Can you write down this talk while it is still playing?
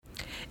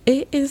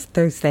It is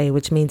Thursday,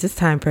 which means it's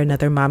time for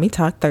another Mommy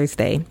Talk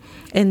Thursday.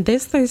 And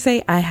this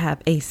Thursday, I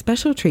have a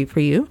special treat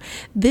for you.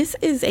 This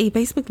is a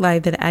Facebook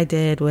Live that I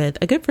did with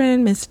a good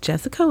friend, Miss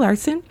Jessica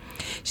Larson.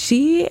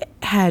 She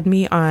had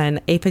me on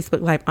a Facebook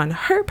Live on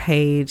her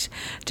page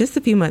just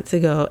a few months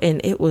ago,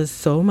 and it was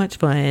so much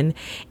fun.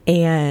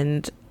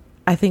 And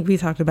I think we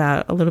talked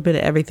about a little bit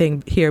of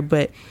everything here,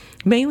 but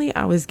mainly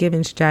I was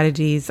given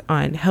strategies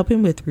on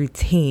helping with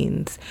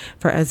routines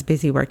for us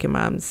busy working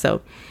moms.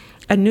 So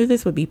I knew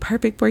this would be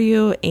perfect for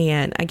you,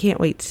 and I can't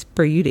wait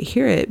for you to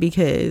hear it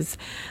because,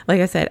 like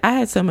I said, I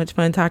had so much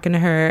fun talking to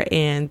her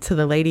and to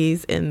the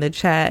ladies in the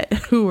chat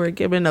who were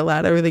giving a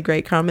lot of really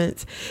great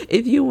comments.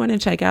 If you want to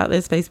check out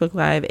this Facebook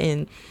Live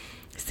and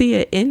see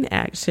it in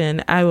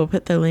action, I will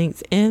put the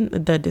links in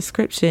the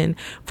description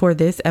for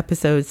this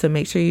episode. So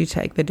make sure you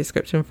check the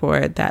description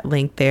for that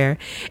link there.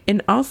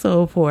 And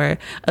also for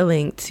a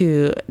link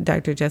to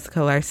Dr.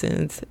 Jessica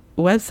Larson's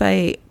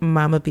website,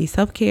 Mama Be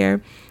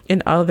Self-Care,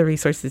 and all the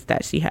resources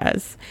that she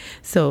has.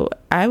 So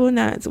I will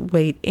not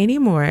wait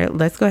anymore.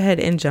 Let's go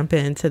ahead and jump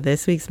into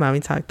this week's Mommy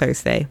Talk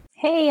Thursday.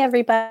 Hey,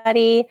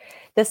 everybody.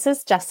 This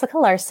is Jessica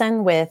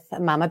Larson with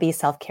Mama Be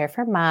Self-Care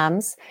for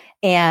Moms.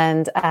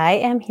 And I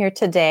am here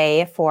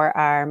today for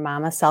our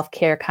Mama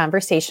Self-Care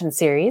Conversation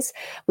series.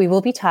 We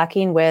will be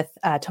talking with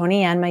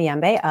Tony Ann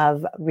Mayembe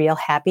of Real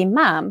Happy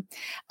Mom.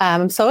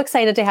 I'm so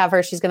excited to have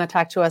her. She's going to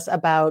talk to us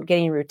about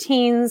getting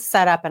routines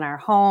set up in our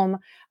home,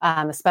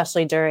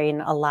 especially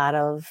during a lot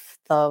of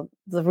the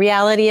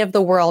reality of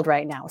the world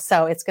right now.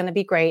 So it's going to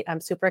be great.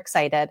 I'm super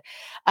excited.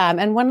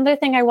 And one other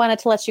thing I wanted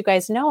to let you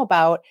guys know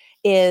about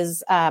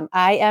is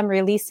I am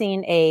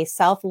releasing a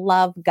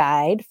self-love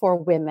guide for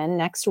women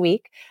next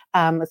week.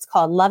 It's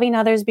called Loving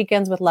Others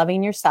Begins with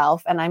Loving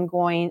Yourself. And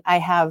I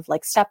have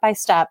like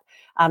step-by-step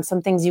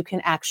some things you can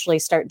actually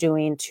start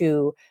doing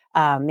to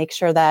make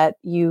sure that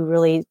you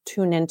really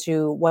tune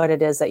into what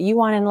it is that you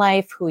want in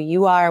life, who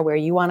you are, where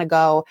you want to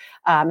go,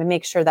 and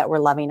make sure that we're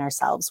loving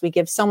ourselves. We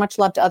give so much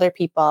love to other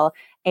people.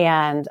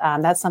 And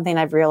that's something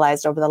I've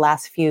realized over the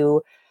last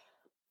few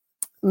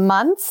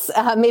months,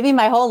 maybe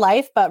my whole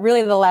life, but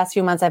really the last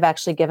few months, I've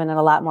actually given it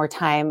a lot more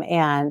time,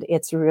 and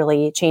it's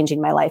really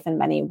changing my life in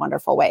many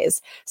wonderful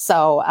ways.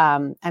 So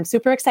I'm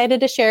super excited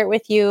to share it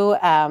with you.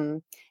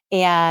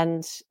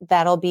 And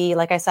that'll be,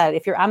 like I said,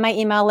 if you're on my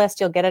email list,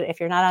 you'll get it. If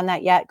you're not on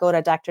that yet, go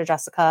to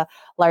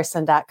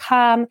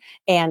drjessicalarson.com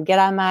and get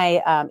on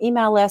my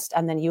email list,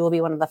 and then you will be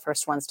one of the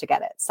first ones to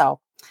get it. So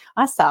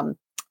awesome.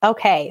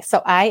 Okay.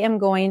 So I am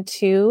going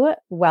to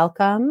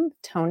welcome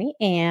Tony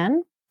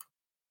Ann.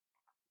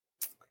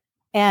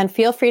 And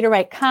feel free to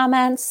write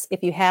comments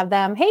if you have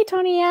them. Hey,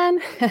 Tony Ann.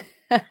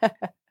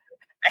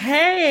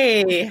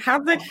 Hey,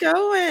 how's it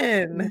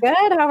going?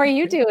 Good. How are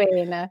you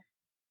doing?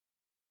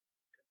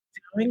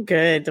 Doing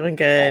good.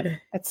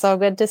 It's so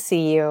good to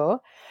see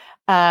you.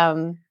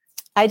 I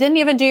didn't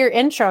even do your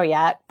intro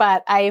yet,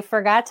 but I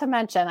forgot to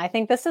mention, I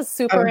think this is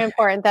super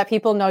important that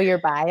people know your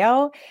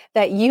bio,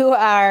 that you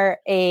are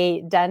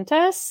a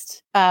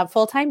dentist,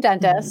 full-time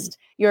dentist,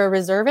 you're a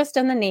reservist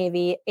in the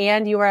Navy,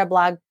 and you are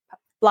a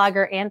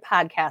blogger and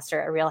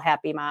podcaster, a Real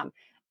Happy Mom,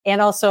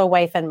 and also a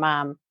wife and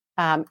mom.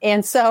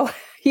 And so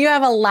you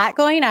have a lot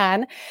going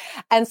on.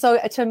 And so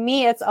to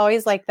me, it's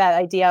always like that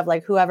idea of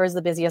like, whoever's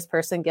the busiest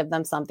person, give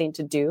them something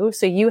to do.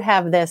 So you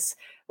have this,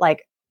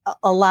 like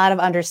a lot of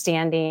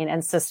understanding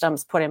and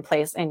systems put in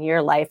place in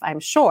your life, I'm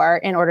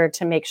sure, in order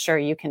to make sure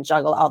you can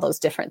juggle all those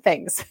different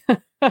things.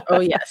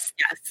 Oh, yes,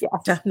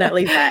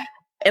 definitely that.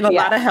 And a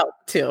lot of help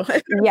too.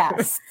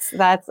 Yes,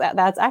 that's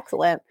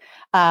excellent.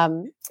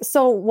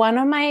 So one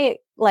of my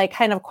like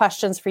kind of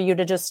questions for you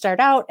to just start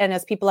out, and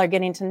as people are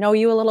getting to know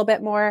you a little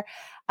bit more,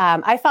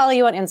 I follow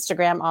you on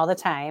Instagram all the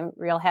time,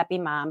 Real Happy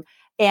Mom.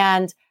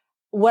 And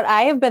what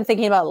I have been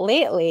thinking about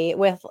lately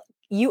with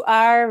you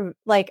are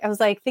like, I was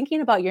like thinking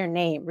about your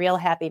name, Real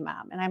Happy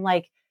Mom. And I'm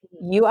like,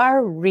 you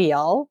are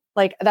real.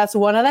 Like, that's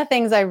one of the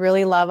things I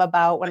really love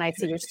about when I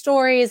see your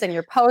stories and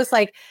your posts,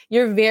 like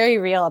you're very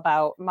real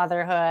about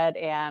motherhood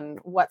and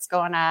what's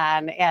going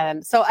on.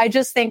 And so I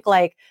just think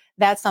like,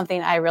 that's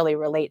something I really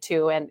relate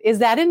to. And is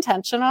that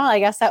intentional? I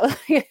guess that was,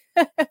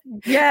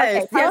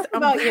 yes. Okay, tell us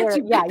about your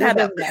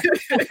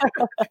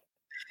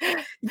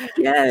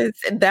Yes,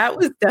 that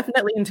was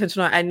definitely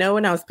intentional. I know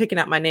when I was picking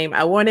out my name,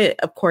 I wanted,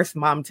 of course,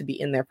 mom to be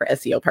in there for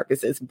SEO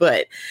purposes.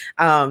 But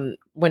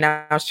when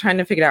I was trying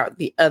to figure out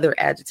the other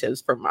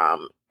adjectives for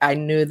mom, I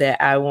knew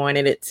that I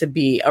wanted it to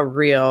be a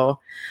real,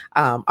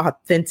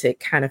 authentic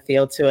kind of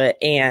feel to it.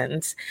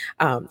 And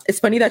it's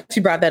funny that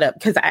you brought that up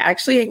because I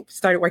actually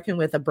started working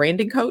with a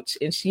branding coach,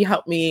 and she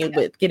helped me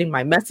with getting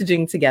my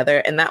messaging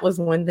together. And that was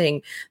one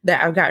thing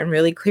that I've gotten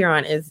really clear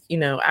on is,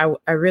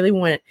 I really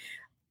want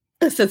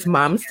us as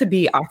moms to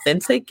be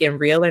authentic and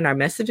real in our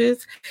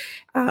messages,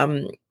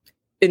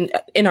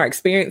 in our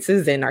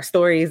experiences and our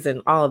stories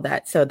and all of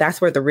that. So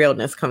that's where the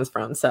realness comes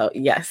from. So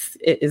yes,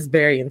 it is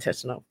very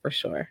intentional for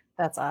sure.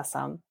 That's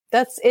awesome.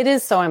 It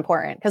is so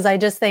important because I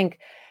just think,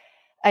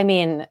 I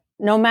mean,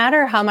 no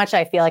matter how much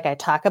I feel like I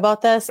talk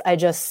about this, I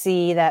just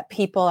see that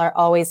people are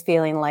always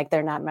feeling like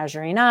they're not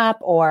measuring up,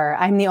 or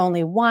I'm the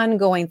only one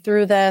going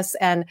through this.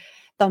 And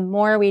the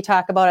more we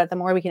talk about it, the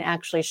more we can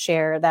actually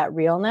share that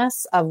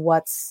realness of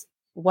what's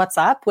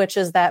up, which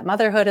is that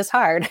motherhood is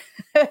hard.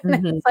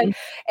 It's like,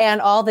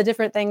 and all the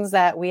different things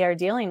that we are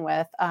dealing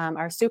with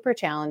are super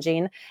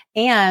challenging.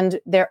 And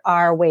there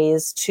are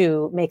ways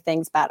to make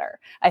things better.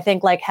 I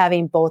think like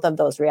having both of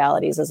those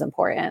realities is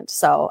important.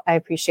 So I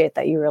appreciate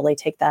that you really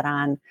take that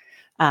on.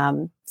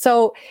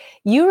 So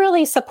you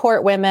really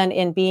support women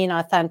in being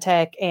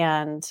authentic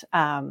and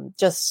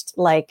just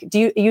like,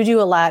 do you do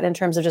a lot in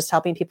terms of just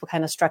helping people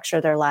kind of structure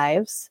their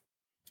lives?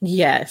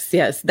 Yes.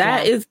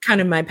 That is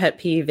kind of my pet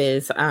peeve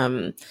is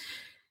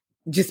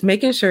just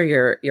making sure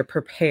you're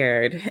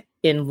prepared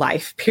in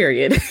life,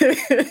 period.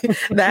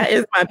 That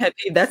is my pet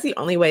peeve. That's the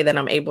only way that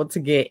I'm able to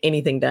get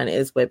anything done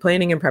is with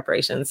planning and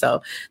preparation.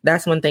 So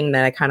that's one thing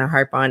that I kind of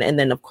harp on. And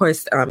then of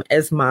course,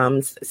 as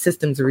moms,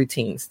 systems,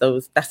 routines,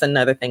 that's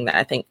another thing that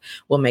I think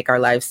will make our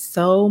lives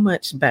so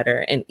much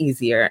better and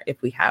easier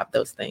if we have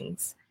those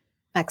things.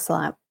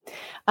 Excellent.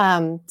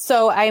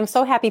 So I am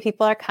so happy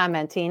people are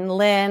commenting.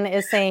 Lynn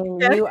is saying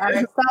you are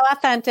so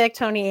authentic,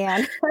 Tony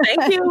Ann.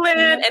 Thank you,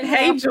 Lynn. And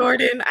hey,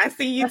 Jordan, I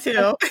see you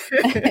too.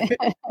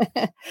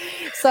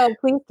 So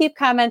please keep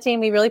commenting.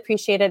 We really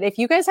appreciate it. If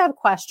you guys have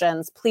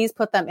questions, please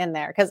put them in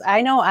there because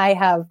I know I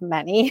have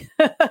many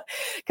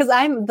because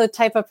I'm the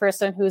type of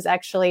person who's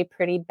actually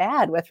pretty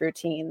bad with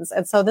routines.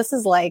 And so this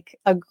is like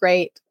a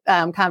great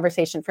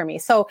conversation for me.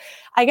 So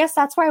I guess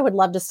that's where I would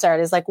love to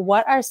start is like,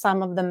 what are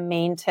some of the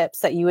main tips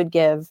that you would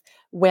give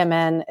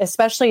women,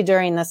 especially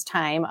during this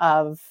time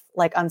of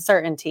like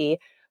uncertainty,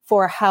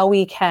 for how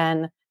we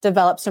can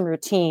develop some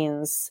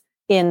routines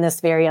in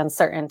this very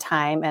uncertain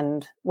time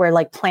and where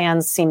like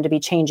plans seem to be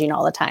changing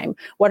all the time?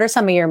 What are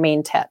some of your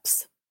main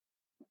tips?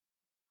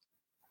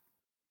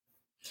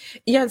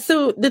 Yeah.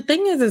 So the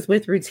thing is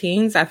with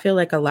routines, I feel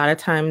like a lot of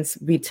times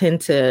we tend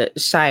to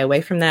shy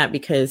away from that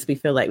because we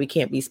feel like we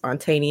can't be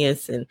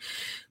spontaneous and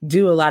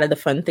do a lot of the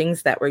fun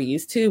things that we're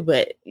used to.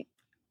 But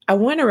I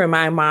want to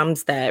remind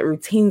moms that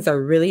routines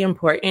are really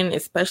important,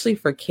 especially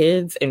for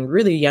kids and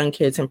really young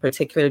kids in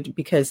particular,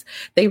 because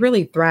they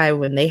really thrive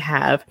when they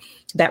have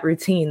that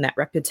routine, that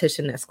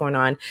repetition that's going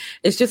on.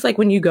 It's just like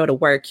when you go to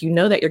work, you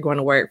know that you're going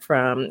to work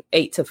from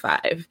 8 to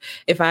 5.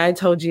 If I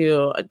told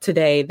you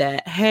today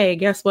that, hey,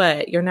 guess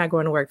what? You're not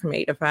going to work from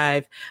 8 to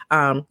 5.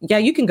 Yeah,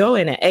 you can go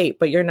in at 8,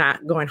 but you're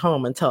not going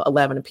home until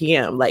 11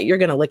 p.m. Like you're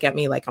going to look at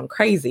me like I'm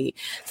crazy.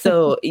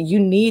 So you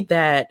need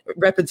that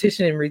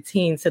repetition and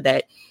routine so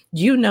that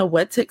you know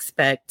what to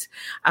expect.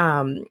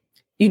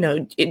 You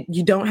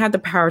don't have the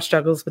power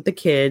struggles with the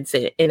kids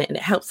and it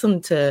helps them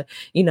to,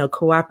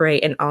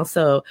 cooperate. And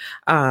also,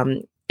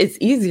 it's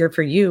easier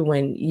for you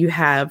when you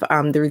have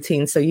the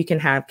routine so you can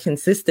have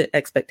consistent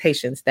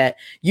expectations that,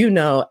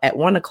 at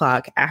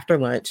 1:00 after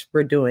lunch,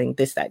 we're doing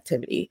this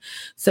activity.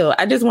 So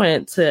I just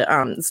wanted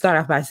to start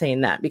off by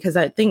saying that because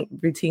I think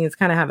routines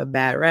kind of have a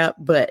bad rep,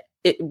 but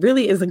it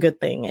really is a good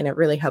thing and it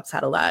really helps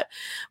out a lot.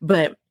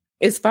 But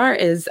as far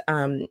as,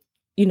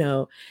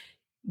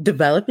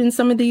 developing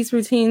some of these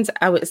routines,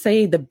 I would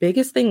say the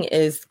biggest thing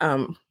is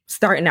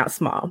starting out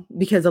small,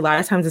 because a lot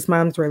of times as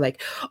moms we're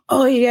like,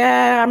 oh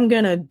yeah, I'm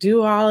going to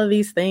do all of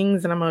these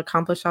things and I'm going to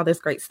accomplish all this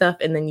great stuff.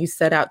 And then you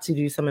set out to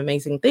do some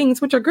amazing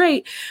things, which are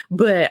great,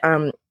 but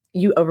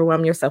you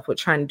overwhelm yourself with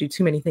trying to do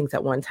too many things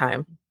at one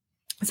time.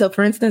 So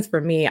for instance,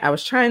 for me, I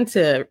was trying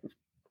to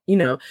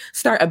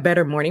start a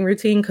better morning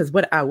routine because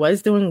what I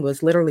was doing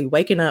was literally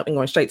waking up and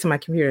going straight to my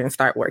computer and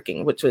start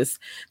working, which was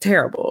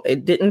terrible.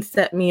 It didn't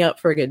set me up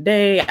for a good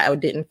day. I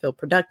didn't feel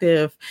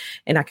productive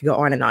and I could go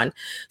on and on.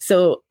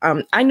 So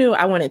I knew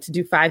I wanted to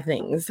do 5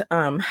 things.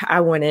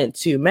 I wanted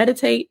to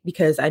meditate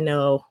because I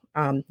know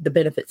the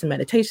benefits of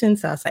meditation.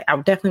 So I was like, I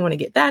definitely want to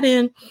get that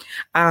in.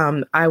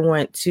 I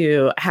want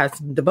to have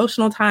some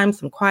devotional time,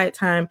 some quiet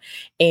time.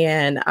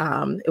 And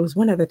it was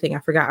one other thing I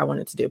forgot I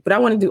wanted to do, but I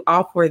want to do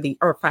all 5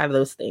 of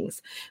those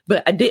things.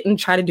 But I didn't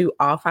try to do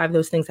all 5 of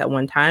those things at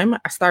one time.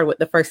 I started with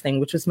the first thing,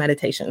 which was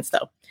meditation.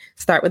 So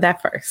start with that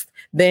first.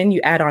 Then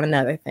you add on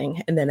another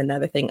thing and then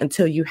another thing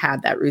until you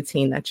have that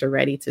routine that you're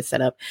ready to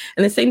set up.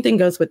 And the same thing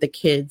goes with the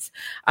kids.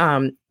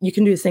 You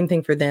can do the same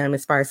thing for them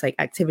as far as like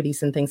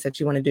activities and things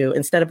that you want to do.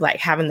 Instead of like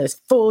having this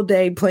full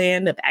day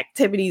plan of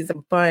activities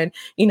and fun,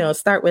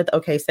 start with,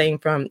 okay, saying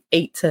from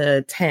 8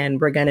 to 10,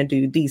 we're going to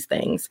do these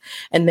things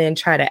and then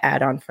try to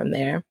add on from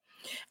there.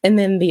 And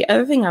then the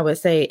other thing I would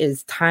say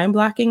is time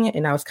blocking.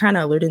 And I was kind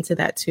of alluding to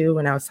that too,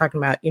 when I was talking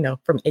about,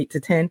 from 8 to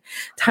 10,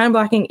 time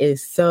blocking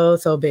is so,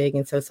 so big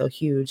and so, so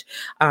huge.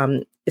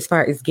 As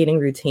far as getting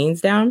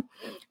routines down.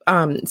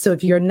 So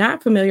if you're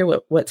not familiar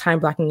with what time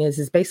blocking is,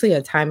 it's basically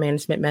a time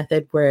management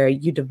method where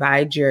you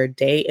divide your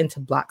day into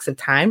blocks of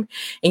time,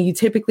 and you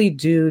typically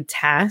do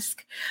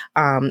task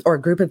or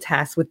a group of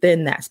tasks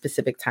within that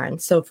specific time.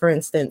 So for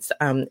instance,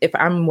 if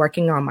I'm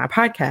working on my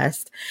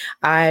podcast,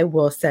 I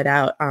will set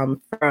out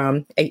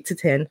from 8 to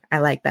 10. I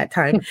like that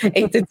time.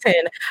 8 to 10,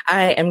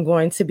 I am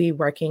going to be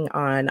working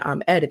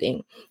on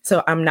editing.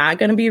 So I'm not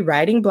going to be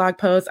writing blog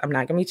posts. I'm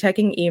not going to be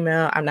checking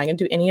email. I'm not going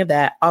to do any of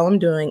that. All I'm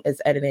doing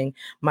is editing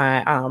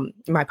my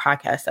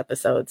podcast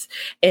episodes,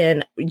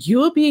 and you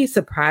will be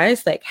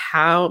surprised like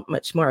how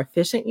much more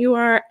efficient you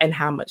are and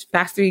how much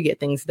faster you get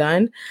things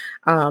done.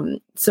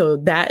 So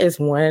that is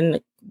one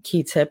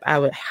key tip I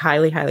would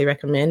highly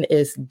recommend,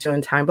 is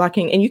doing time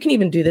blocking. And you can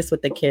even do this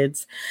with the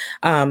kids.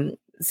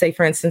 Say,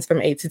 for instance,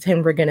 from 8 to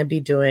 10, we're going to be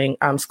doing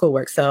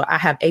schoolwork. So I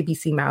have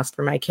ABC Mouse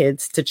for my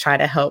kids to try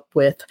to help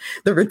with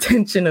the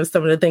retention of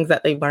some of the things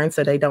that they've learned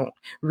so they don't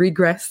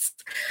regress.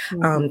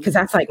 Because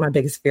that's like my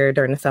biggest fear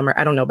during the summer.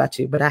 I don't know about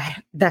you, but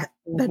that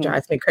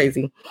drives me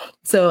crazy.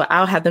 So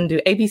I'll have them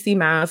do ABC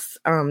Mouse.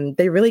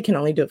 They really can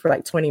only do it for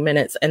like 20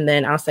 minutes. And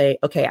then I'll say,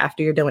 okay,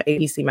 after you're done with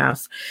ABC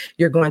Mouse,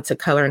 you're going to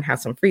color and have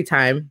some free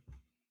time.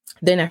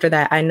 Then after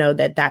that, I know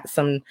that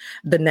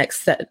the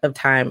next set of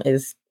time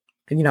is,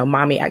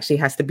 mommy actually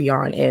has to be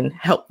on and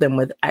help them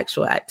with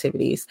actual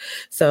activities.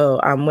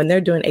 So when they're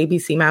doing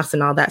ABC Mouse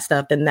and all that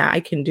stuff, then that I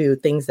can do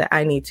things that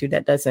I need to,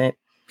 that doesn't,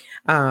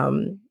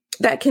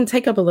 that can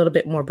take up a little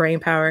bit more brain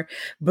power,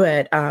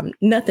 but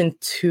nothing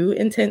too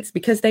intense,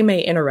 because they may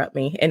interrupt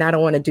me and I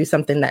don't want to do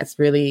something that's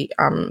really,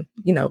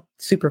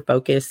 super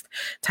focused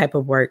type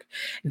of work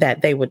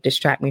that they would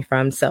distract me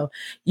from. So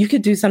you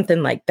could do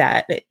something like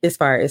that as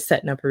far as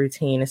setting up a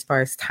routine, as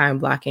far as time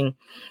blocking.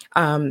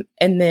 And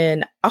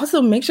then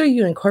also make sure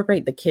you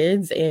incorporate the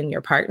kids and your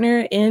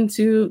partner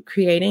into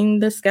creating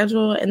the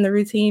schedule and the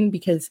routine,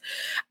 because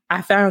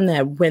I found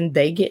that when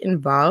they get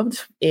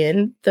involved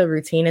in the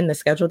routine and the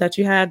schedule that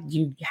you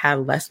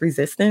have less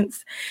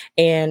resistance,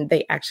 and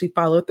they actually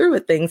follow through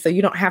with things. So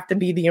you don't have to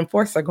be the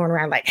enforcer going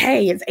around like,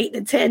 hey, it's 8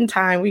 to 10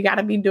 time. We got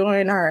to be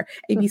doing our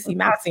ABC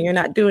Mouse, and you're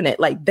not doing it.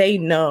 Like, they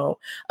know,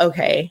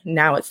 okay,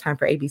 now it's time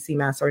for ABC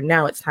Mouse, or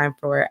now it's time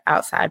for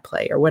outside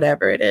play, or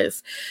whatever it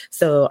is.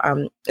 So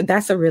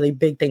that's a really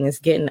big thing, is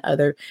getting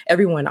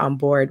everyone on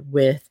board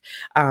with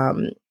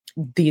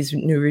these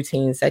new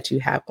routines that you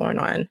have going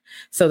on.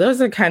 So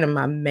those are kind of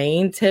my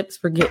main tips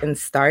for getting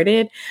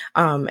started.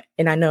 And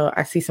I know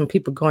I see some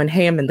people going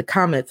ham in the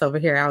comments over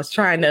here. I was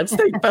trying to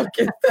stay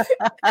focused.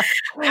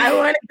 I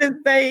wanted to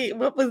say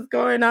what was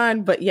going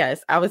on, but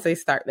yes, I would say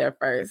start there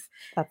first.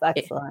 That's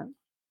excellent.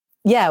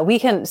 Yeah, we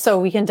can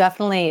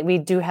definitely, we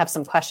do have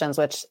some questions,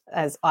 which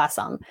is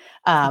awesome.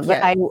 But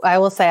I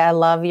will say, I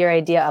love your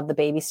idea of the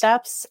baby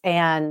steps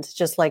and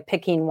just like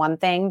picking one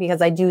thing,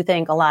 because I do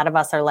think a lot of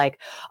us are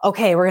like,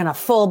 okay, we're going to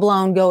full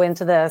blown go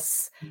into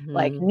this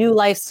like new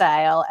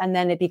lifestyle. And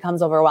then it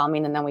becomes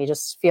overwhelming. And then we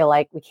just feel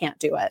like we can't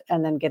do it,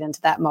 and then get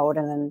into that mode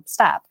and then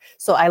stop.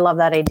 So I love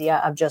that idea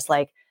of just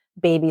like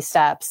baby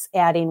steps,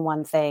 adding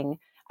one thing.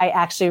 I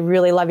actually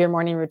really love your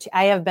morning routine.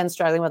 I have been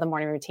struggling with a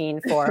morning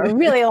routine for a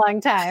really long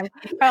time,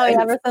 probably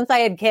ever since I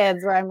had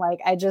kids, where I'm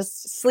like,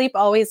 sleep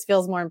always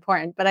feels more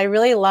important. But I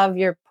really love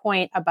your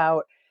point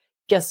about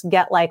just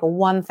get like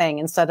one thing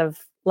instead of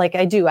like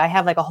I do. I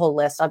have like a whole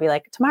list. I'll be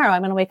like, tomorrow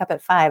I'm going to wake up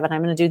at 5 and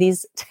I'm going to do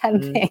these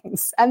 10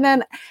 things. And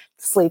then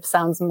sleep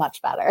sounds much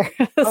better.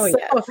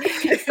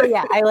 So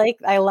yeah,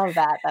 I love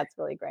that. That's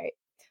really great.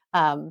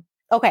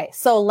 Okay.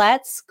 So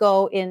let's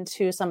go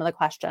into some of the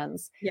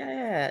questions.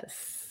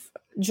 Yes.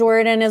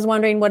 Jordan is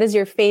wondering, what is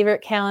your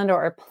favorite calendar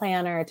or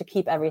planner to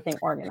keep everything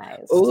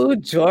organized? Oh,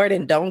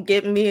 Jordan, don't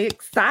get me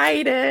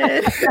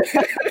excited.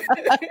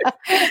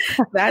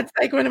 That's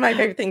like one of my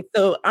favorite things.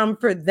 So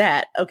for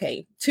that,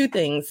 okay, 2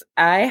 things.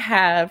 I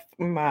have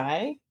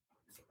my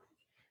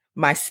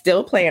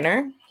Still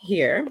planner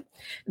here.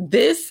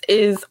 This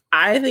is,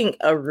 I think,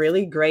 a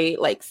really great,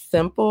 like,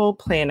 simple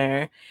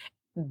planner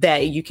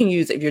that you can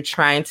use if you're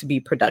trying to be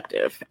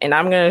productive. And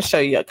I'm going to show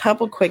you a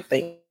couple quick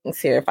things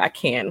here if I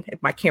can,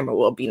 if my camera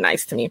will be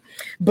nice to me.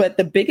 But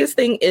the biggest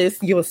thing is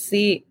you'll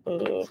see,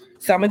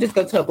 so I'm gonna just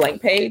go to a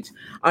blank page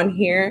on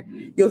here.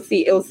 You'll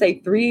see it'll say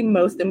 3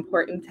 most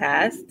important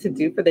tasks to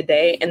do for the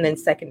day, and then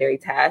secondary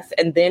tasks.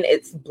 And then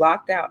it's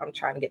blocked out. I'm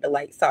trying to get the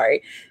light.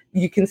 Sorry.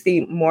 You can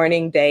see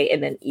morning, day,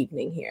 and then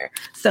evening here.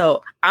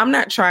 So I'm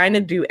not trying to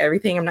do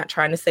everything. I'm not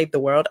trying to save the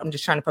world. I'm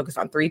just trying to focus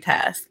on 3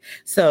 tasks.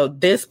 So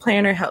this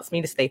planner helps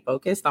me to stay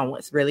focused on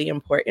what's really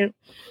important,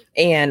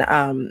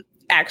 and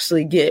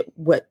actually get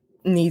what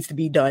needs to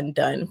be done,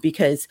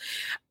 because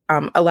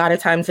a lot of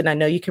times, and I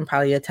know you can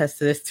probably attest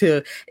to this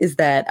too, is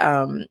that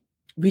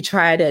we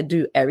try to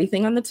do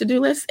everything on the to-do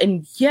list.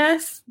 And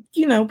yes,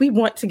 we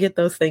want to get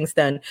those things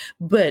done.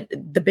 But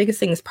the biggest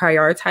thing is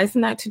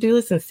prioritizing that to-do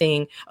list and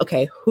seeing,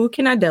 okay, who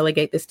can I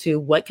delegate this to?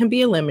 What can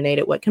be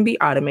eliminated? What can be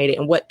automated?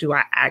 And what do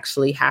I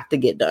actually have to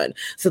get done?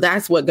 So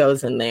that's what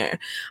goes in there.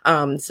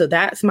 So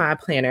that's my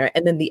planner.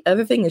 And then the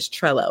other thing is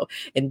Trello.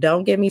 And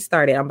don't get me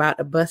started. I'm about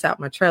to bust out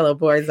my Trello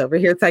boards over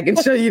here so I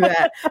can show you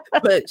that.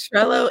 But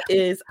Trello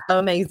is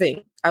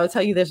amazing. I will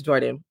tell you this,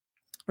 Jordan.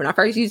 When I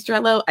first used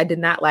Trello, I did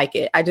not like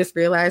it. I just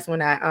realized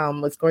when I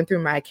was going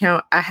through my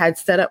account, I had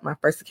set up my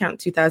first account in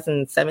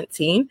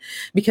 2017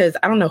 because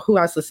I don't know who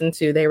I was listening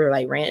to. They were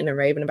like ranting and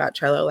raving about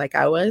Trello like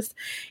I was.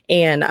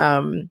 And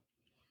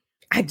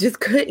I just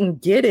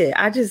couldn't get it.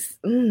 I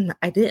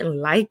didn't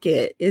like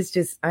it.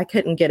 I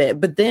couldn't get it.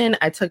 But then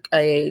I took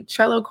a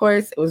Trello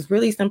course. It was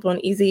really simple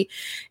and easy.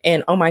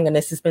 And oh my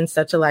goodness, it's been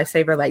such a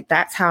lifesaver. Like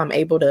that's how I'm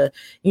able to,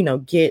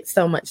 get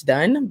so much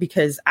done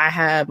because I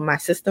have my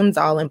systems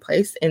all in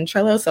place in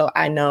Trello. So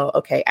I know,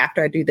 okay,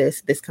 after I do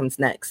this, this comes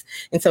next.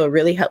 And so it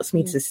really helps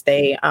me to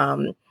stay,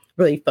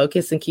 really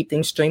focus and keep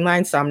things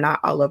streamlined so I'm not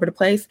all over the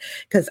place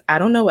because I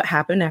don't know what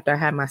happened after I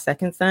had my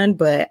second son,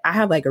 but I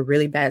have like a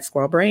really bad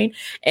squirrel brain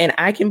and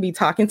I can be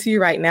talking to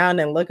you right now and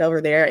then look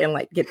over there and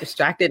like get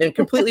distracted and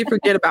completely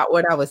forget about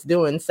what I was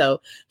doing.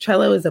 So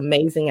Trello is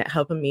amazing at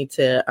helping me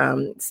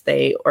to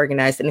stay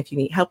organized. And if you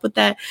need help with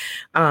that,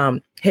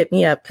 hit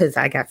me up because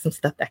I got some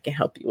stuff that can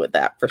help you with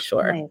that for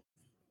sure. Nice.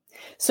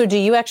 So do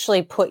you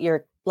actually put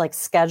your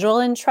schedule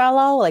in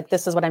Trello? Like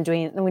this is what I'm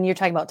doing. When you're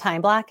talking about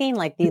time blocking,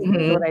 like these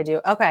is what I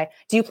do. Okay.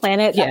 Do you plan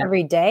it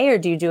every day or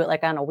do you do it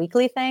like on a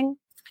weekly thing?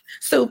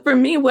 So for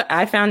me, what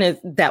I found is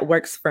that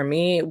works for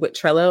me with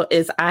Trello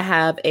is I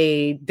have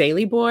a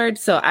daily board.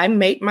 So I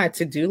make my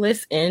to-do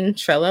list in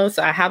Trello.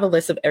 So I have a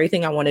list of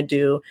everything I want to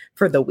do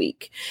for the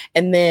week.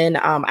 And then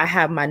I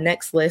have my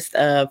next list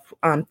of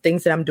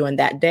things that I'm doing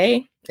that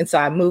day. And so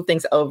I move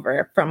things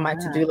over from my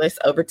to-do list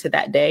over to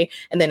that day.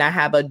 And then I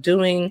have a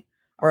doing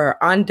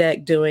or on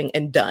deck, doing,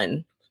 and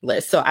done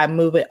list. So I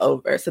move it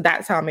over. So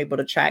that's how I'm able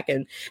to track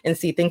and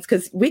see things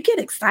because we get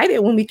excited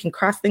when we can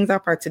cross things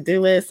off our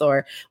to-do list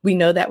or we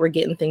know that we're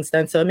getting things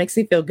done. So it makes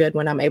me feel good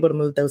when I'm able to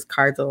move those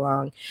cards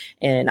along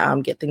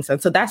and get things done.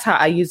 So that's how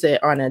I use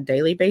it on a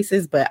daily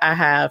basis. But I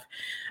have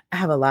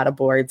a lot of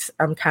boards.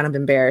 I'm kind of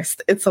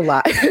embarrassed. It's a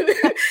lot,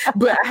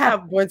 but I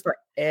have boards for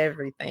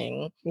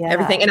everything.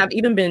 And I've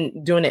even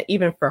been doing it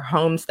even for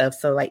home stuff.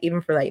 So like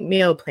even for like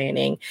meal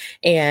planning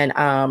and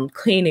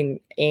cleaning.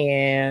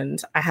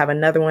 And I have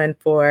another one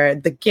for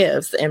the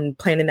gifts and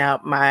planning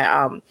out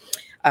my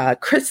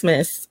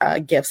Christmas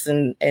gifts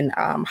and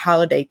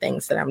holiday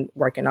things that I'm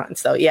working on.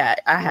 So yeah,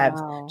 I have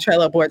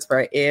Trello boards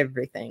for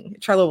everything.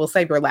 Trello will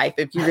save your life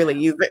if you really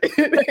use it.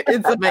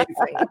 It's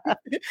amazing.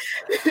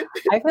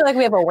 I feel like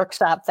we have a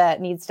workshop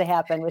that needs to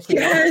happen with you.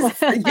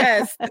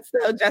 Yes.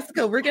 So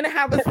Jessica, we're going to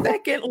have a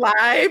second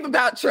live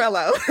about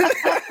Trello.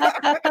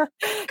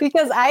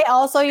 Because I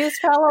also use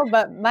Trello,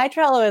 but my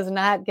Trello is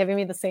not giving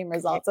me the same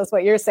results as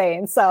what you're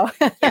saying. So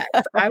yes,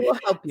 I will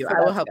help you. So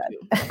I will help you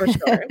for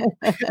sure.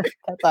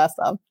 That's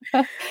awesome.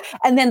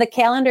 And then the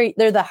calendar,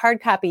 the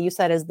hard copy you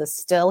said is the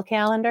Still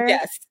calendar?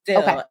 Yes,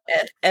 Still. Okay.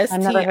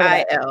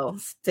 STIL,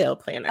 Still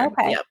planner.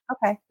 Okay. Yep.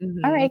 Okay.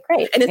 Mm-hmm. All right,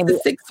 great. And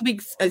it's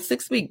a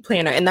 6-week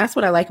planner. And that's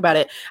what I like about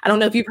it. I don't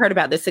know if you've heard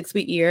about the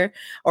 6-week year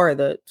or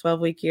the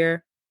 12-week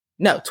year.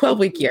 No,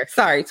 12-week year.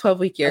 Sorry,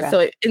 12-week year. Okay.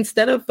 So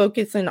instead of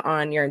focusing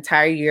on your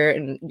entire year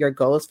and your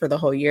goals for the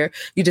whole year,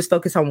 you just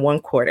focus on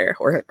one quarter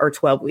or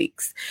 12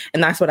 weeks.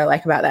 And that's what I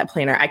like about that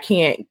planner. I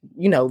can't,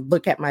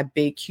 look at my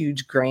big,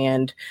 huge,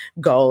 grand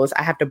goals.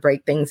 I have to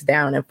break things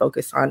down and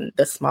focus on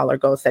the smaller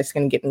goals that's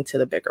going to get me to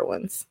the bigger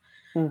ones.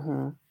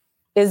 Mm-hmm.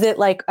 Is it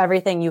like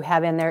everything you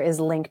have in there is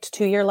linked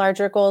to your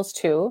larger goals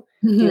too?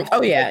 Mm-hmm.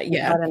 Oh yeah. In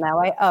that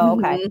way. Oh,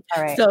 okay. Mm-hmm.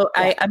 All right. So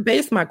I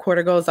base my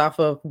quarter goals off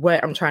of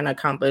what I'm trying to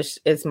accomplish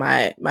is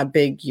my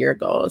big year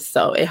goals.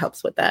 So it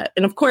helps with that.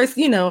 And of course,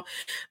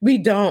 we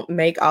don't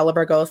make all of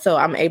our goals. So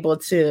I'm able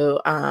to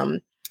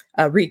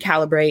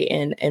recalibrate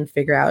and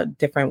figure out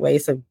different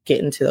ways of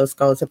getting to those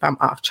goals if I'm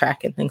off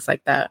track and things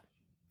like that.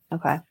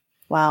 Okay.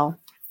 Wow.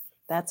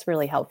 That's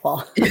really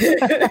helpful.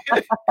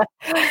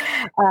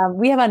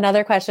 We have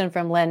another question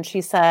from Lynn. She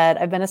said,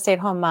 I've been a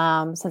stay-at-home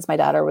mom since my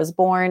daughter was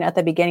born. At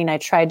the beginning, I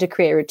tried to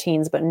create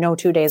routines, but no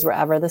 2 days were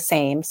ever the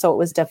same. So it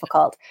was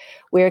difficult.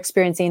 We're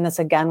experiencing this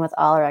again with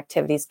all our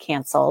activities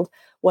canceled.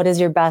 What is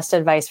your best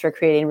advice for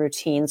creating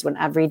routines when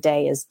every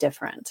day is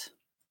different?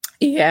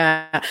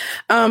 Yeah,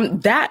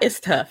 that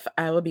is tough.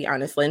 I will be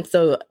honest, Lynn.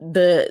 So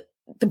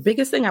the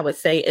biggest thing I would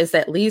say is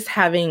at least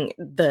having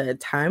the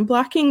time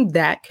blocking.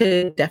 That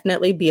could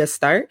definitely be a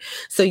start.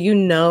 So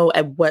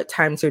at what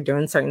times you're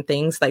doing certain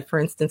things, like for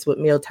instance, with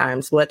meal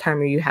times, what time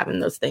are you having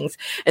those things?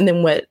 And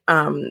then what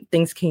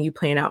things can you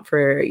plan out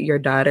for your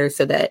daughter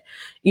so that,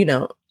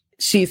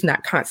 she's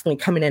not constantly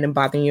coming in and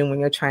bothering you when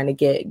you're trying to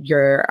get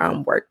your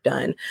work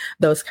done,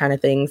 those kind of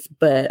things.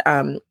 But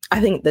I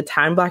think the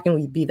time blocking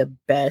would be the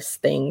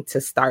best thing to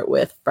start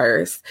with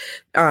first,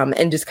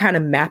 and just kind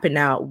of mapping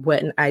out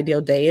what an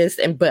ideal day is,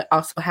 but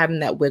also having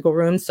that wiggle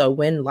room so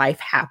when life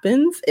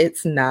happens,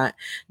 it's not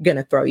going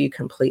to throw you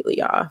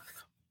completely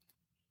off.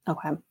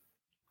 Okay.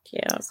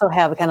 Yeah. So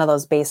have kind of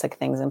those basic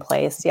things in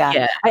place. Yeah.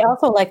 Yeah. I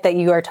also like that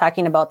you are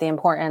talking about the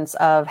importance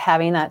of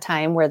having that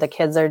time where the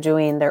kids are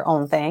doing their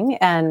own thing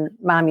and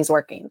mommy's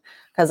working.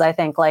 Because I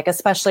think like,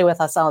 especially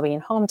with us all being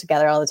home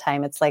together all the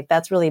time, it's like,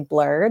 that's really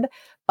blurred,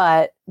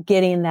 but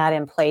getting that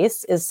in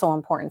place is so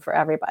important for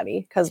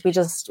everybody because we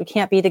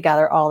can't be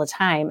together all the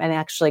time and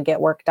actually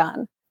get work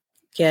done.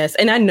 Yes.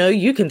 And I know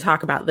you can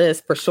talk about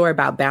this for sure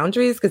about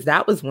boundaries, because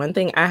that was one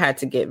thing I had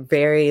to get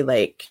very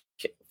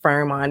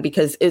firm on,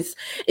 because it's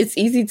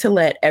easy to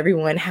let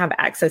everyone have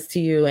access to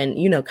you and,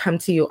 come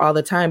to you all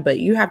the time. But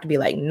you have to be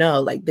like,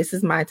 no, this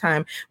is my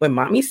time. When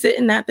mommy's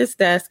sitting at this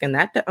desk and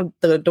that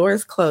the door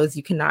is closed,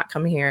 you cannot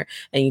come here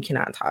and you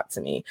cannot talk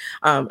to me.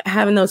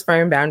 Having those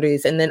firm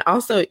boundaries. And then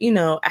also,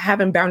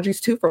 having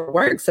boundaries too for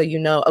work. So,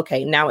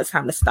 okay, now it's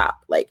time to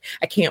stop.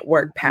 I can't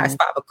work past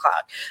 5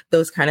 o'clock,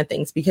 those kind of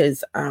things,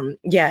 because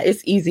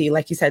it's easy,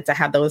 like you said, to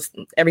have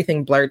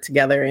everything blurred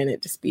together and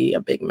it just be a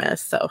big mess.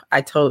 So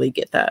I totally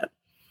get that.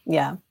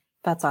 Yeah,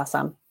 that's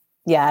awesome.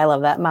 Yeah, I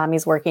love that.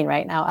 Mommy's working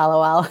right now.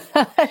 LOL.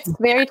 It's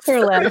very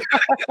true, Lynn.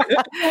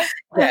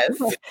 Yes.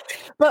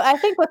 But I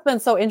think what's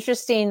been so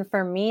interesting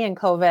for me in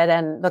COVID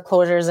and the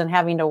closures and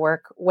having to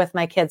work with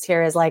my kids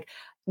here is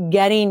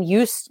getting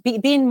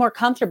being more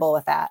comfortable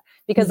with that.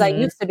 Because I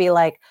used to be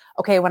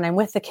okay, when I'm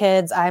with the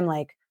kids, I'm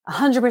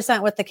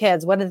 100% with the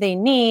kids. What do they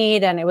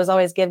need? And it was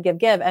always give.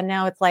 And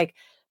now it's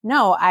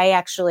no, I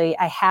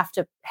have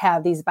to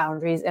have these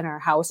boundaries in our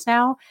house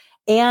now.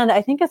 And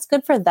I think it's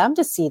good for them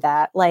to see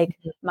that,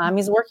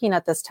 mommy's working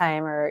at this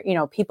time, or,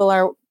 people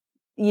are,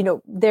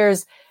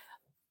 it's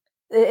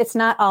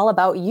not all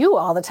about you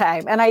all the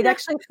time. And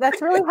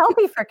that's really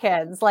healthy for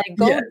kids.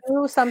 Go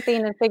do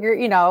something and figure,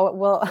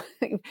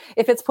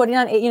 if it's putting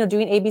on,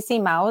 doing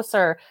ABC Mouse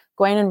or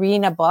going and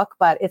reading a book,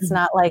 but it's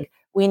not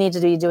we need to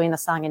be doing the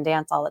song and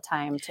dance all the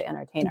time to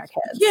entertain our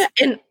kids. Yeah.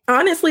 And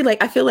honestly,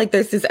 I feel like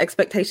there's this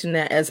expectation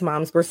that as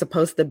moms, we're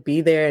supposed to be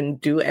there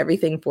and do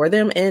everything for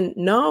them. And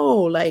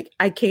no,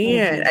 I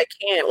can't,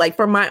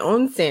 for my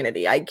own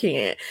sanity, I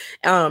can't.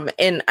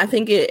 And I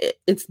think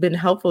it's been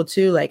helpful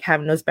too,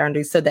 having those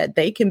boundaries so that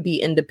they can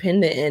be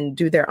independent and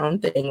do their own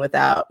thing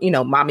without,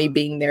 mommy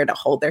being there to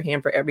hold their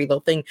hand for every little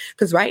thing.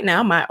 Because right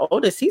now, my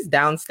oldest, he's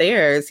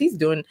downstairs, he's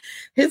doing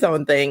his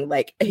own thing.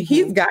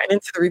 He's gotten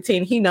into the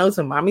routine. He knows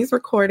when mommy's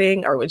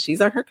recording or when she's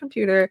on her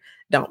computer,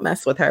 don't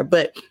mess with her.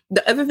 But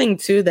the other thing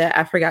too that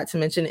I forgot to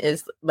mention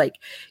is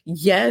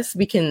yes,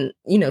 we can,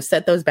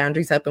 set those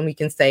boundaries up and we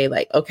can say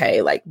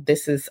okay,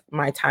 this is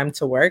my time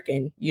to work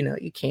and,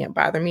 you can't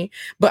bother me.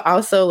 But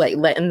also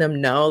letting them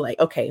know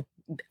okay,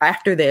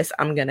 after this,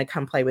 I'm going to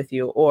come play with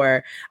you,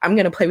 or I'm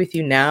going to play with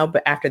you now,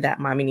 but after that,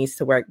 mommy needs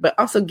to work. But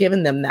also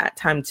giving them that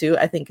time too,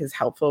 I think is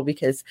helpful,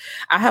 because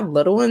I have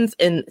little ones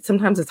and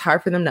sometimes it's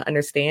hard for them to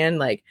understand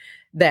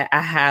that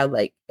I have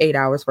 8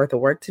 hours worth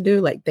of work to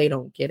do. They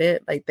don't get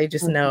it. They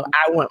just know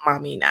I want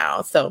mommy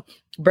now. So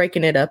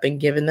breaking it up and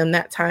giving them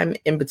that time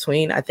in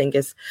between, I think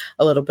is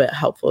a little bit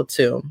helpful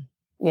too.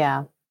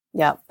 Yeah.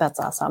 Yeah. That's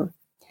awesome.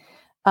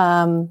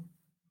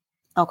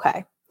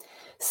 Okay.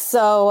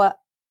 So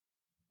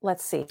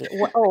let's see.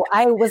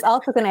 I was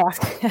also going to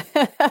ask.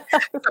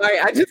 Sorry,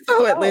 I just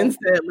saw what Lynn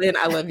said. Lynn,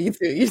 I love you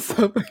too. You're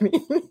so funny.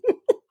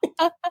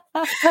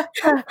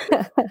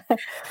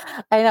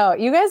 I know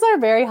you guys are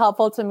very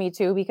helpful to me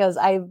too, because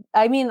I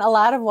mean, a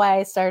lot of why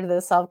I started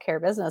this self-care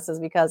business is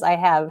because I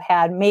have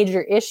had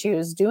major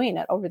issues doing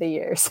it over the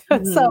years.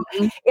 So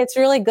it's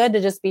really good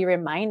to just be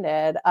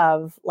reminded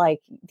of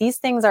these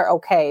things are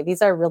okay.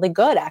 These are really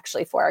good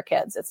actually for our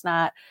kids. It's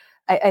not,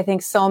 I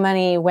think so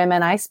many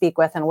women I speak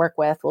with and work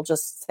with will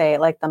just say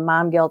the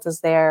mom guilt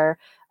is there,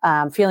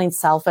 feeling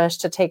selfish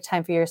to take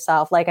time for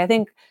yourself. I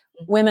think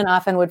women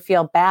often would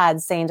feel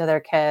bad saying to their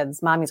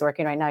kids, mommy's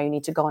working right now, you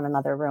need to go in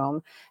another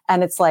room.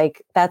 And it's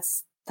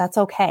that's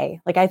okay.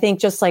 I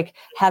think just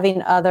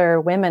having other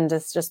women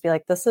just be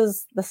this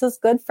is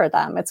good for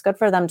them. It's good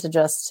for them to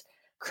just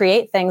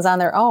create things on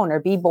their own or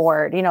be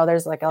bored.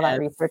 There's all that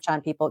research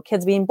on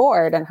kids being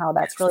bored and how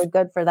that's really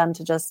good for them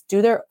to just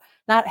do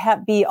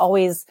be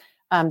always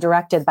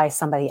directed by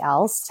somebody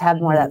else, to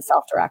have more of that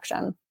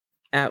self-direction.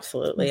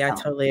 Absolutely. So, I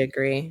totally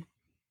agree.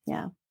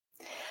 Yeah.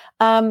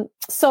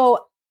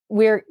 So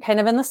we're kind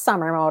of in the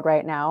summer mode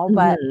right now,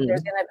 but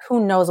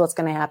who knows what's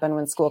going to happen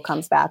when school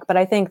comes back. But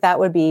I think that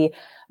would be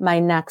my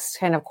next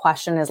kind of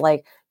question is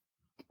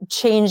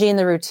changing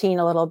the routine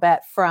a little bit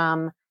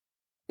from,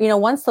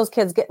 once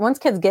kids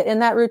get in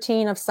that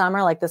routine of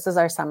summer, this is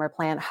our summer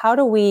plan. How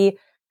do we,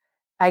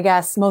 I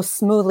guess, most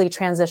smoothly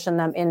transition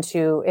them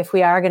into, if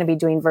we are going to be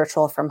doing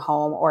virtual from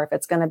home, or if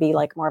it's going to be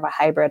more of a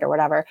hybrid or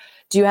whatever?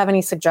 Do you have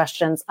any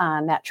suggestions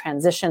on that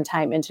transition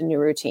time into new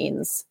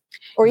routines?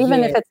 Or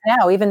even if it's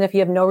now, even if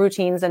you have no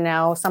routines and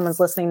now someone's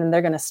listening and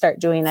they're going to start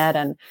doing it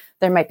and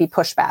there might be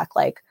pushback,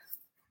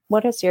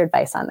 what is your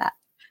advice on that?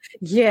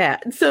 Yeah.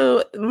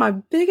 So my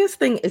biggest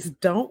thing is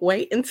don't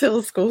wait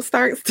until school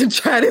starts to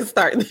try to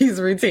start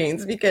these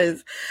routines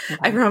because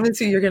I Okay.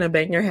 promise you, you're going to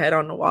bang your head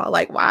on the wall.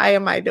 Like, why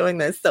am I doing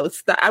this? So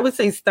I would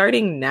say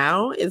starting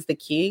now is the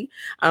key.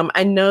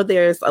 I know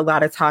there's a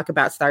lot of talk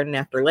about starting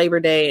after Labor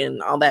Day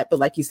and all that, but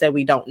like you said,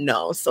 we don't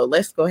know. So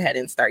let's go ahead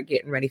and start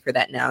getting ready for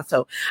that now.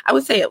 So I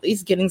would say at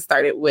least getting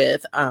started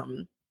with,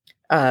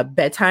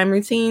 bedtime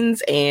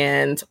routines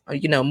and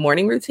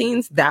morning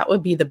routines. That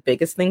would be the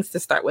biggest things to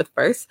start with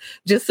first,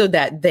 just so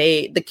that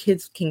the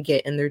kids can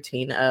get in the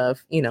routine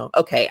of,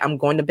 okay, I'm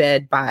going to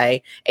bed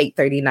by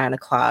 8:30, 9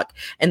 o'clock,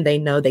 and they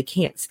know they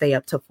can't stay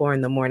up till 4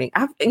 in the morning.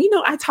 I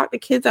talk to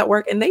kids at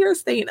work and they are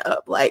staying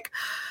up like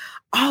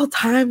all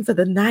times of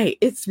the night.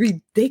 It's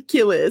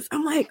ridiculous.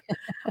 I'm like,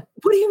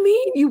 what do you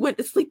mean you went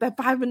to sleep at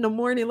 5 in the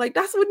morning? Like,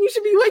 that's when you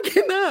should be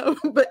waking up.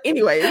 But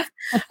anyways,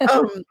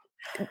 um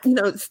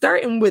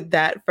starting with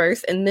that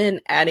first and then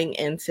adding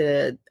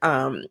to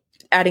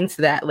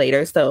that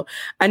later. So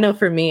I know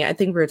for me, I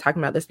think we were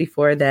talking about this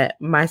before, that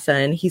my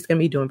son, he's going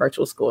to be doing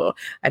virtual school.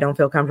 I don't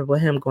feel comfortable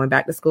with him going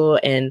back to school.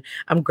 And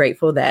I'm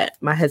grateful that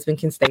my husband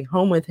can stay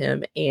home with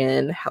him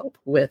and help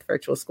with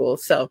virtual school.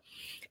 So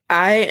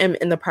I am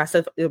in the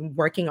process of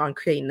working on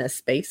creating a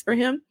space for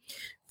him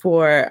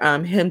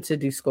to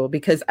do school,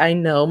 because I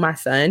know my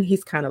son,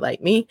 he's kind of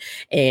like me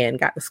and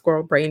got the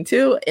squirrel brain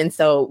too. And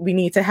so we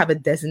need to have a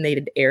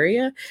designated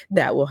area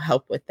that will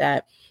help with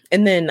that.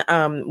 And then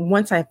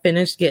once I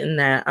finish getting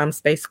that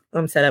space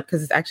set up,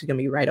 because it's actually going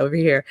to be right over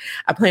here,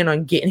 I plan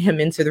on getting him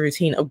into the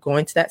routine of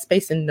going to that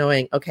space and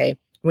knowing, okay,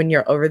 when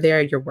you're over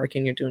there, you're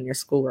working, you're doing your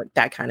schoolwork,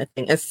 that kind of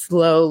thing, and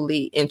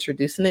slowly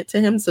introducing it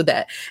to him so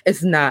that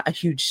it's not a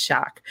huge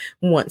shock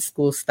once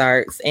school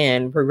starts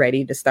and we're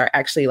ready to start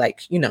actually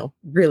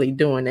really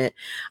doing it.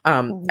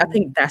 I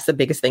think that's the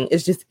biggest thing,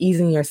 is just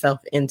easing yourself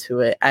into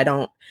it. I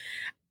don't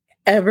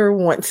ever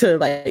want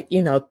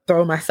to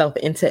throw myself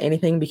into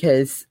anything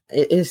because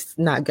it is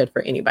not good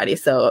for anybody.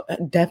 So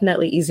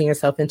definitely easing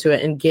yourself into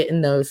it and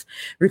getting those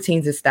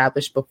routines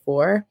established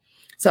before.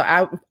 So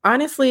I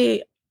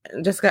honestly,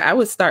 Jessica, I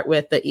would start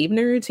with the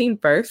evening routine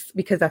first,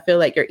 because I feel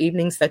like your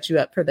evening sets you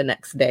up for the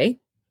next day.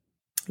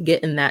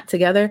 Getting that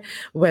together,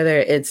 whether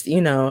it's,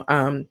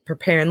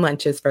 preparing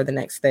lunches for the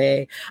next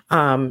day,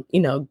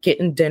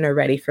 getting dinner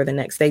ready for the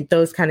next day,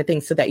 those kind of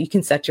things, so that you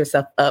can set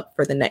yourself up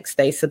for the next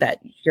day so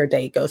that your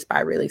day goes by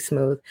really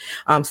smooth.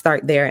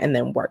 Start there and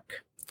then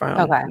work from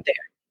there.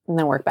 And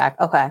then work back.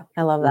 Okay.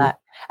 I love that.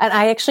 And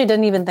I actually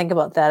didn't even think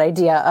about that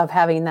idea of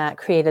having that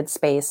created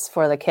space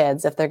for the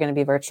kids if they're going to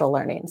be virtual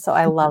learning. So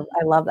I love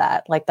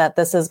that. Like that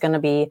this is going to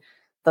be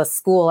the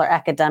school or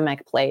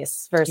academic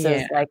place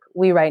versus like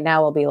we right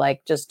now will be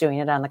like just doing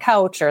it on the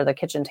couch or the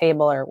kitchen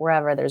table or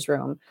wherever there's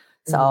room.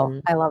 So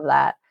I love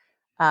that.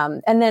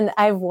 And then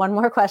I have one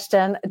more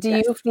question. Do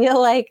you feel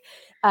like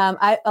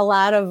a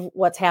lot of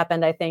what's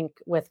happened, I think,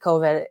 with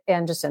COVID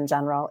and just in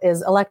general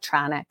is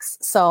electronics.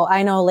 So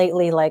I know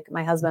lately, like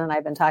my husband and I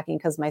have been talking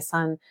because my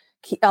son,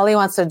 all he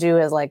wants to do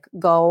is like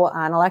go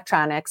on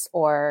electronics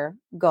or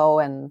go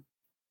and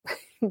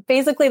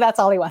basically that's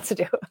all he wants to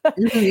do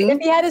if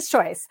he had his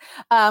choice,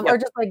 or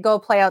just like go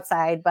play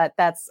outside. But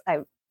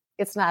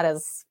it's not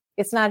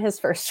his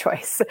first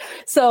choice.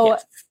 So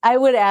I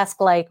would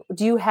ask, like,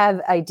 do you have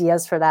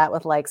ideas for that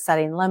with like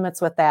setting limits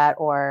with that?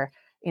 Or,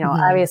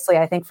 obviously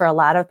I think for a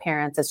lot of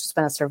parents, it's just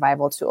been a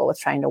survival tool with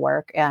trying to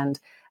work. And,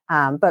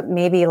 but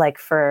maybe like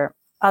for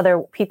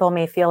other people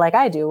may feel like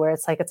I do, where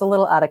it's like, it's a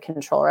little out of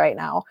control right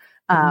now.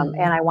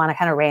 And I want to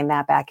kind of rein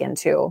that back in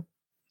too.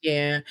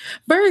 Yeah.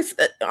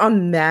 First,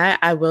 on that,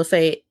 I will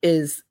say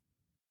is,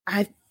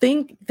 I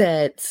think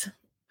that,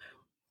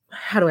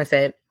 how do I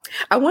say it?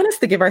 I want us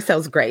to give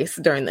ourselves grace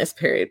during this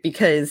period,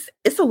 because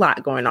it's a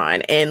lot going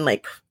on. And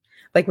like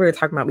we were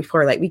talking about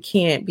before, like we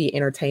can't be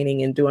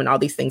entertaining and doing all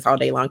these things all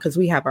day long, because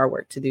we have our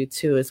work to do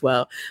too as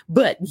well.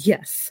 But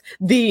yes,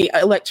 the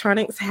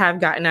electronics have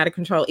gotten out of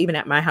control even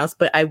at my house.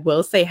 But I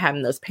will say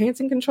having those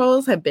parenting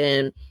controls have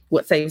been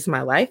what saves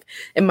my life.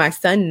 And my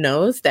son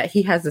knows that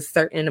he has a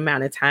certain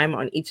amount of time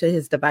on each of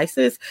his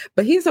devices,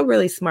 but he's a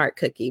really smart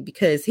cookie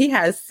because he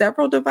has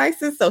several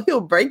devices. So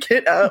he'll break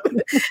it up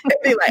and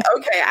be like,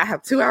 okay, I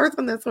have 2 hours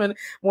on this one,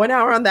 1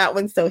 hour on that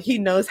one. So he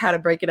knows how to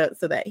break it up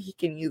so that he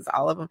can use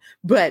all of them.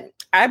 But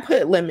I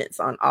put limits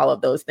on all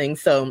of those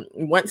things. So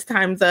once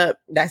time's up,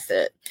 that's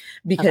it.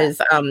 Because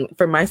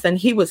for my son,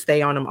 he would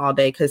stay on them all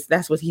day because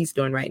that's what he's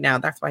doing right now.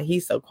 That's why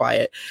he's so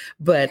quiet.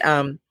 But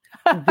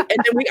and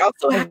then we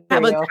also have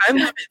a time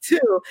limit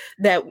too,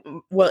 that,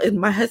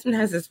 my husband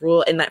has this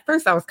rule. And at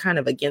first I was kind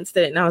of against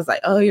it. And I was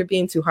like, oh, you're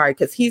being too hard,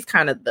 because he's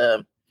kind of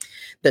the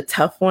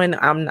tough one.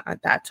 I'm not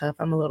that tough.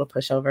 I'm a little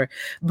pushover.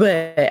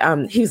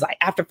 But he's like,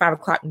 after 5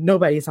 o'clock,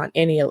 nobody's on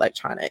any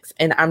electronics.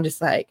 And I'm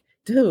just like,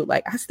 dude,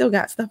 like I still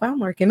got stuff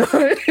I'm working on.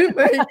 Like,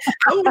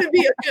 I want to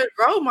be a good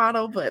role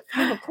model, but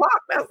 5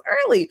 o'clock, that's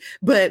early.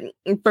 But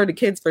for the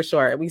kids, for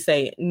sure, we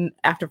say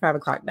after 5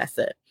 o'clock, that's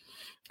it.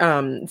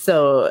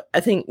 So I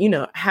think,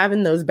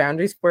 having those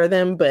boundaries for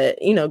them, but,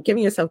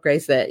 giving yourself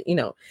grace that,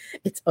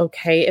 it's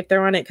okay if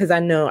they're on it. Cause I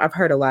know I've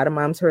heard a lot of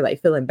moms who are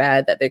like feeling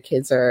bad that their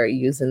kids are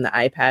using the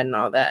iPad and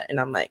all that. And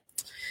I'm like,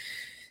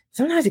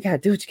 sometimes you got to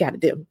do what you got to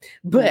do.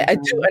 But I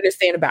do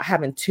understand about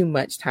having too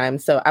much time.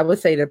 So I would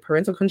say the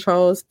parental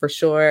controls for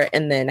sure.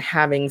 And then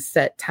having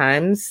set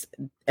times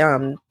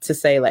to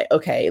say like,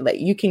 okay, like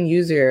you can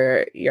use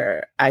your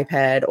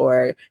iPad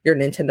or your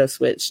Nintendo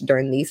Switch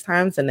during these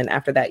times. And then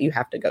after that, you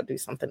have to go do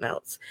something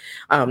else.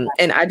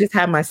 And I just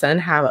had my son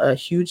have a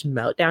huge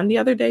meltdown the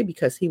other day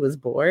because he was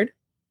bored.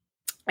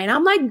 And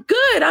I'm like,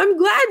 good, I'm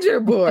glad you're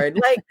bored.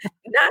 Like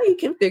now you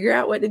can figure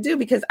out what to do,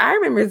 because I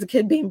remember as a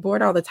kid being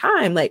bored all the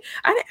time. Like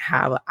I didn't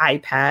have an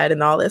iPad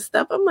and all this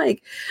stuff. I'm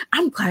like,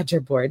 I'm glad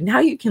you're bored. Now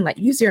you can like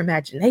use your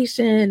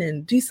imagination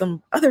and do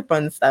some other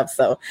fun stuff.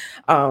 So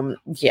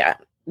yeah,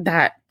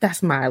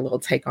 that's my little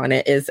take on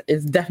it is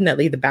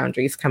definitely the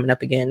boundaries coming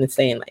up again and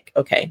saying like,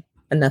 okay,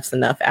 enough's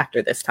enough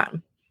after this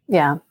time.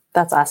 Yeah,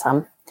 that's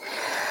awesome.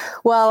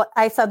 Well,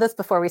 I said this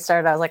before we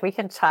started. I was like, we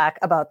can talk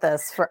about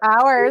this for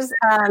hours.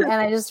 And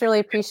I just really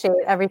appreciate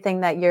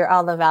everything that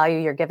all the value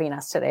you're giving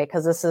us today,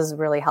 because this is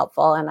really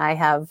helpful. And I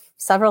have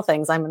several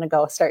things I'm going to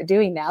go start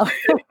doing now,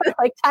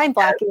 like time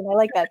blocking. I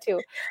like that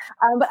too.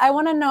 But I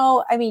want to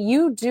know, I mean,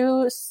 you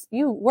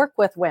work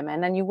with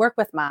women and you work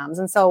with moms.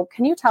 And so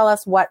can you tell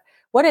us what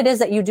it is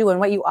that you do and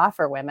what you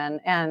offer women?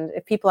 And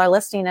if people are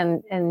listening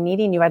and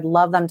needing you, I'd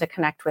love them to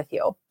connect with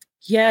you.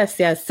 Yes.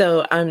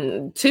 So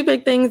two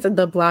big things,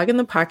 the blog and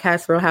the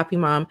podcast,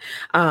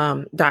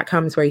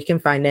 realhappymom.com is where you can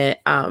find it.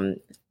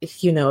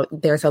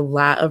 There's a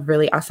lot of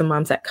really awesome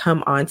moms that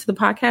come onto the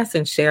podcast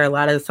and share a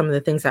lot of some of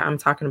the things that I'm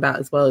talking about,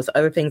 as well as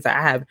other things that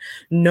I have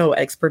no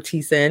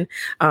expertise in.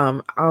 I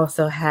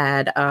also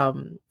had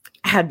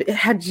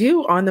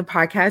you on the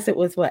podcast. It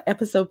was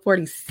episode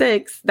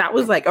 46. That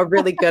was like a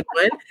really good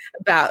one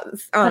about,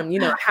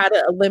 how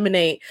to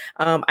eliminate,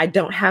 I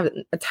don't have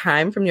a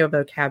time from your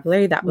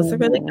vocabulary. That was a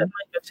really good one.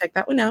 Go check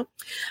that one out.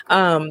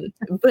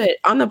 But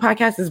on the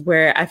podcast is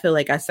where I feel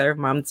like I serve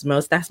moms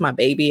most. That's my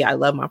baby. I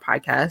love my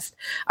podcast.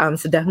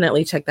 So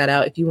definitely check that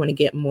out if you want to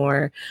get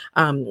more,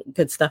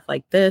 good stuff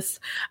like this.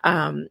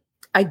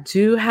 I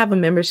do have a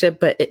membership,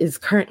 but it is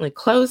currently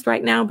closed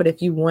right now. But if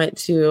you want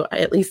to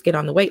at least get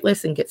on the wait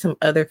list and get some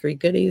other free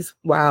goodies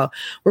while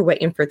we're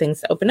waiting for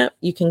things to open up,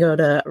 you can go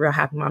to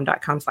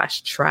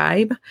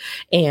realhappymom.com/tribe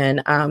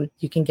and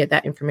you can get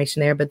that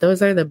information there. But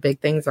those are the big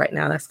things right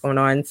now that's going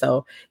on.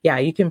 So yeah,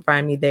 you can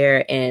find me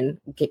there and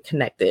get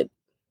connected.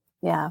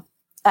 Yeah.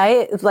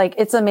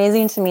 It's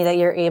amazing to me that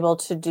you're able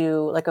to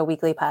do like a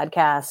weekly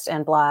podcast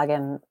and blog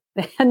and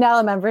now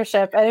a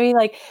membership. I mean,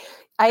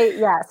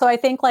 so I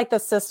think like the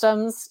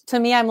systems to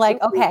me, I'm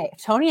like, okay,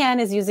 Tony Ann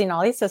is using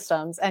all these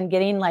systems and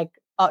getting like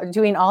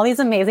doing all these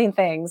amazing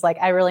things. Like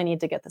I really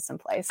need to get this in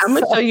place. I'm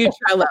going to show you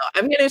Trello.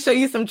 I'm going to show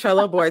you some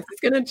Trello boards.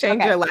 It's going to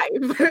change your life.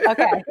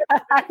 Okay.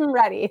 I'm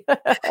ready.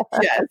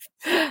 Yes.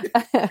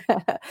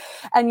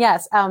 And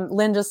yes,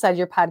 Lynn just said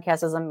your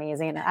podcast is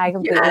amazing. I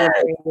completely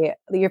agree.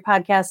 Your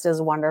podcast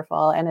is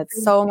wonderful. And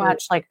it's so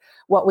much like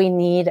what we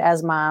need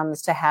as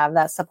moms to have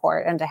that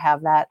support and to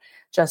have that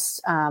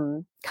just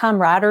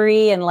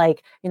camaraderie and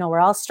like, we're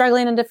all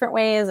struggling in different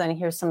ways and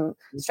here's some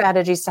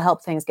strategies to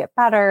help things get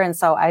better. And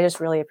so I just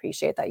really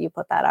appreciate that you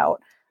put that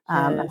out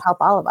and help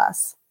all of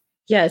us.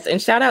 Yes. And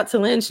shout out to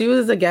Lynn. She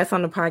was a guest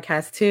on the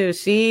podcast too.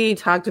 She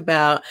talked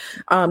about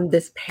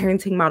this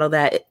parenting model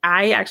that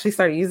I actually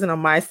started using on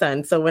my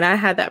son. So when I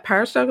had that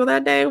power struggle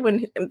that day,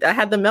 when I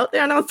had the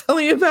meltdown I was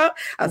telling you about,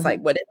 I was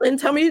like, what did Lynn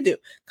tell me to do?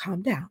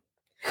 Calm down.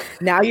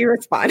 Now you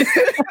respond.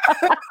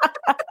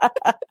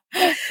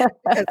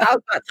 Because I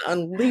was about to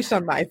unleash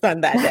on my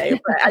son that day,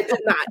 but I did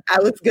not. I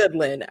was good,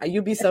 Lynn.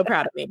 You'd be so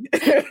proud of me.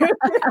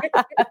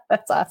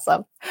 That's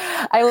awesome.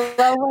 I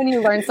love when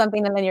you learn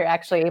something and then you're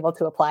actually able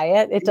to apply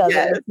it. It does.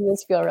 Yes. It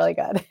just feel really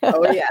good.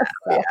 Oh yeah.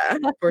 Yeah,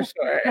 for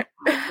sure.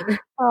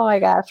 Oh my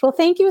gosh. Well,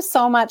 thank you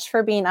so much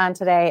for being on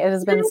today. It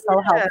has been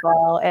so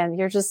helpful and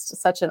you're just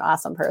such an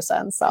awesome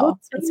person. So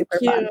it's been super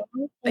fun.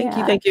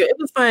 Thank you. It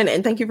was fun.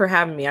 And thank you for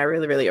having me. I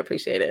really, really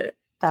appreciate it.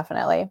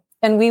 Definitely.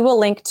 And we will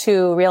link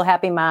to Real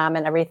Happy Mom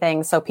and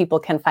everything so people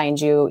can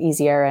find you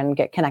easier and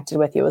get connected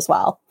with you as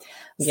well.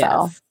 Yes.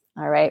 So,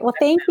 all right. Well,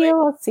 thank you.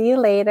 We'll see you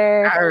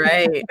later. All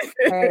right.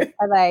 All right.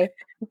 Bye-bye.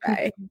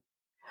 Bye.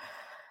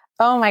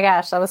 Oh my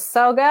gosh. That was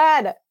so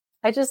good.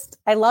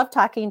 I love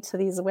talking to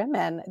these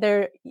women.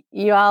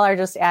 You all are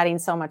just adding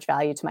so much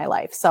value to my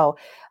life. So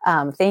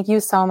thank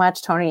you so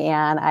much, Tony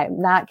Ann. I'm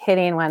not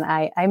kidding when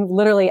I'm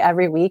literally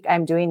every week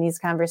I'm doing these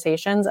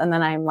conversations and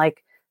then I'm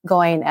like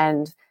going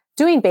and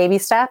doing baby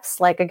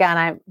steps. Like, again,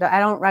 I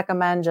don't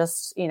recommend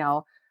just,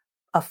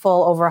 a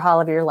full overhaul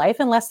of your life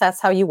unless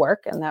that's how you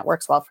work and that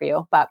works well for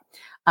you. But,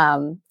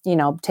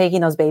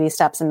 taking those baby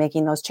steps and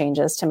making those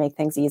changes to make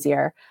things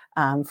easier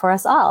for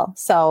us all.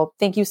 So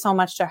thank you so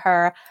much to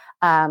her.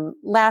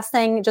 Last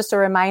thing, just a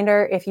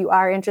reminder, if you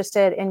are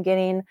interested in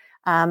getting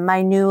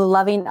My new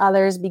Loving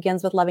Others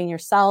Begins with Loving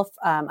Yourself,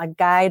 a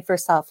guide for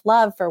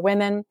self-love for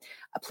women.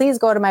 Please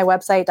go to my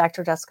website,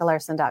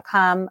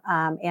 drjessicalarson.com,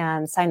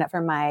 and sign up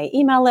for my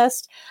email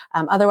list.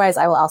 Otherwise,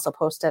 I will also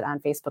post it on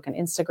Facebook and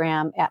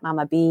Instagram at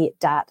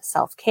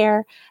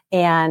mamab.selfcare.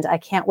 And I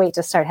can't wait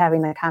to start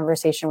having the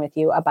conversation with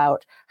you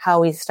about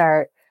how we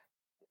start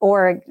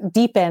or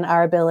deepen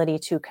our ability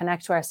to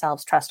connect to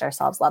ourselves, trust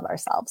ourselves, love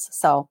ourselves.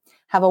 So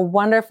have a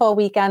wonderful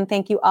weekend.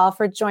 Thank you all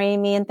for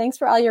joining me. And thanks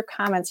for all your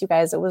comments, you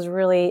guys.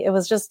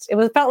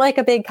 It felt like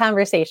a big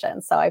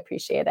conversation. So I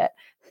appreciate it.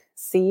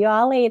 See you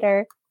all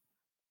later.